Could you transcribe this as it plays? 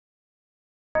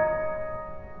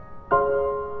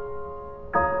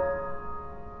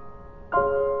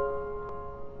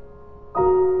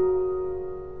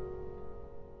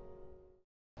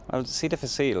Well, C.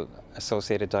 difficile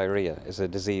associated diarrhea is a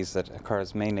disease that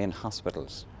occurs mainly in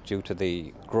hospitals due to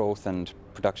the growth and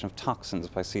production of toxins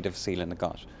by C. difficile in the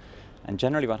gut. And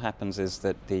generally what happens is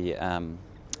that the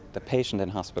patient in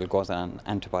hospital goes on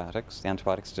antibiotics. The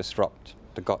antibiotics disrupt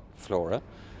the gut flora,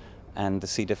 and the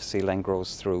C. difficile then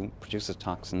grows through, produces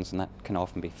toxins, and that can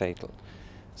often be fatal.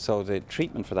 So the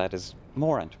treatment for that is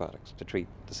more antibiotics to treat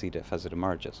the C. diff as it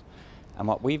emerges. And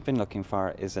what we've been looking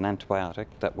for is an antibiotic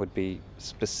that would be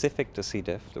specific to C.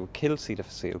 diff, that would kill C.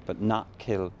 difficile but not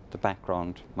kill the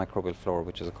background microbial flora,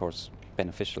 which is of course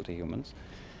beneficial to humans.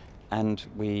 And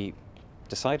we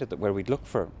decided that where we'd look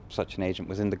for such an agent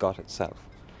was in the gut itself.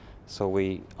 So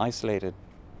we isolated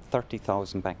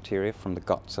 30,000 bacteria from the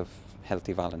guts of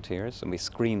healthy volunteers, and we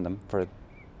screened them for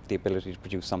the ability to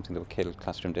produce something that would kill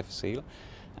Clostridium difficile.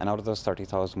 And out of those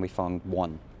 30,000 we found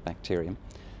one bacterium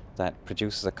that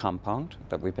produces a compound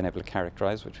that we've been able to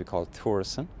characterize, which we call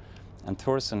thuracin. And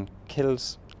thuracin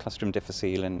kills Clostridium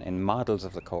difficile in models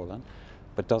of the colon,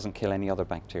 but doesn't kill any other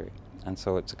bacteria. And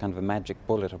so it's a kind of a magic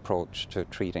bullet approach to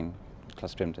treating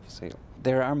Clostridium difficile.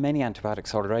 There are many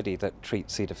antibiotics already that treat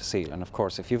C. difficile, and of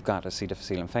course if you've got a C.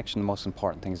 difficile infection, the most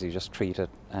important thing is you just treat it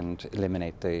and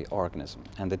eliminate the organism.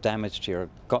 And the damage to your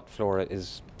gut flora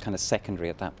is kind of secondary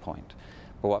at that point.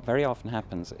 But what very often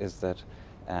happens is that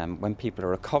when people are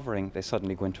recovering, they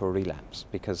suddenly go into a relapse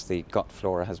because the gut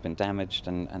flora has been damaged,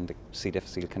 and the C.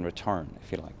 difficile can return,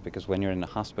 if you like, because when you're in a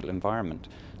hospital environment,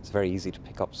 it's very easy to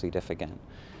pick up C. diff again.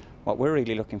 What we're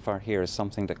really looking for here is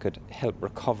something that could help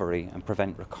recovery and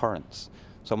prevent recurrence.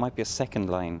 So it might be a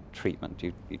second-line treatment.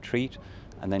 You treat,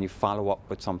 and then you follow up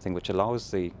with something which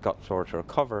allows the gut flora to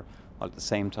recover, while at the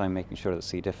same time making sure that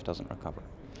C. diff doesn't recover.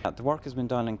 The work has been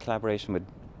done in collaboration with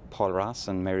Paul Ross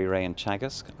and Mary Ray in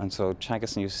Teagasc, and so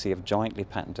Teagasc and UCC have jointly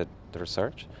patented the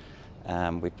research.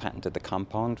 We've patented the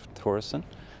compound thuracin,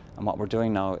 and what we're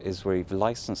doing now is we've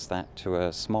licensed that to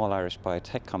a small Irish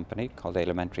biotech company called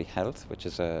Elementary Health, which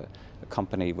is a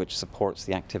company which supports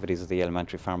the activities of the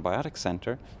Elementary Farm Biotics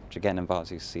Centre, which again involves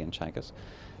UCC and Teagasc.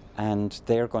 And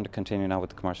they're going to continue now with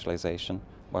the commercialisation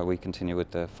while we continue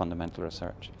with the fundamental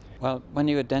research. Well, when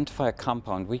you identify a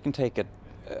compound, we can take it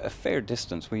a fair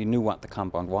distance. We knew what the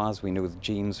compound was, we knew the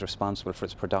genes responsible for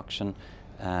its production.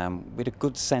 We had a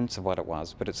good sense of what it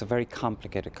was, but it's a very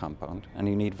complicated compound, and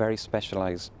you need very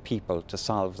specialised people to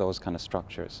solve those kind of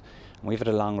structures. And we've had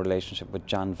a long relationship with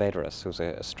John Vederas, who's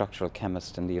a structural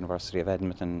chemist in the University of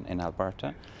Edmonton in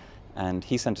Alberta, and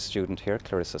he sent a student here,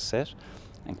 Clarissa Sitt,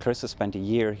 and Clarissa spent a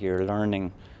year here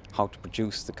learning how to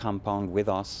produce the compound with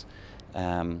us,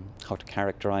 how to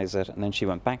characterize it, and then she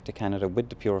went back to Canada with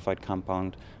the purified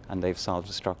compound, and they've solved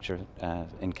the structure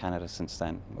in Canada since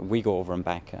then. We go over and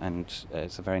back, and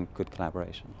it's a very good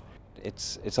collaboration.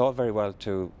 It's all very well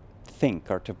to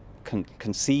think or to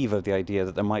conceive of the idea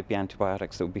that there might be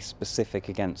antibiotics that would be specific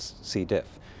against C.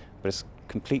 diff, but it's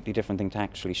a completely different thing to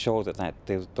actually show that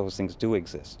those things do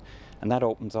exist. And that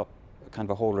opens up kind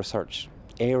of a whole research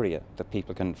area that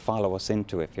people can follow us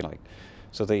into, if you like.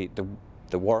 So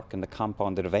the work and the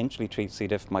compound that eventually treats C.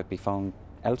 diff might be found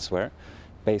elsewhere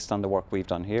based on the work we've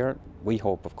done here. We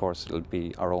hope, of course, it'll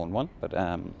be our own one, but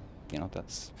you know,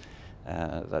 that's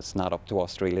not up to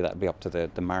us really. That'll be up to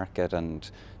the market and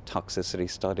toxicity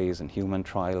studies and human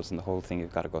trials and the whole thing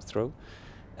you've got to go through.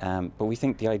 But we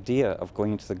think the idea of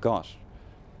going into the gut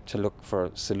to look for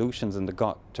solutions in the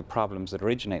gut to problems that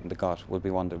originate in the gut will be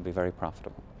one that will be very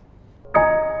profitable.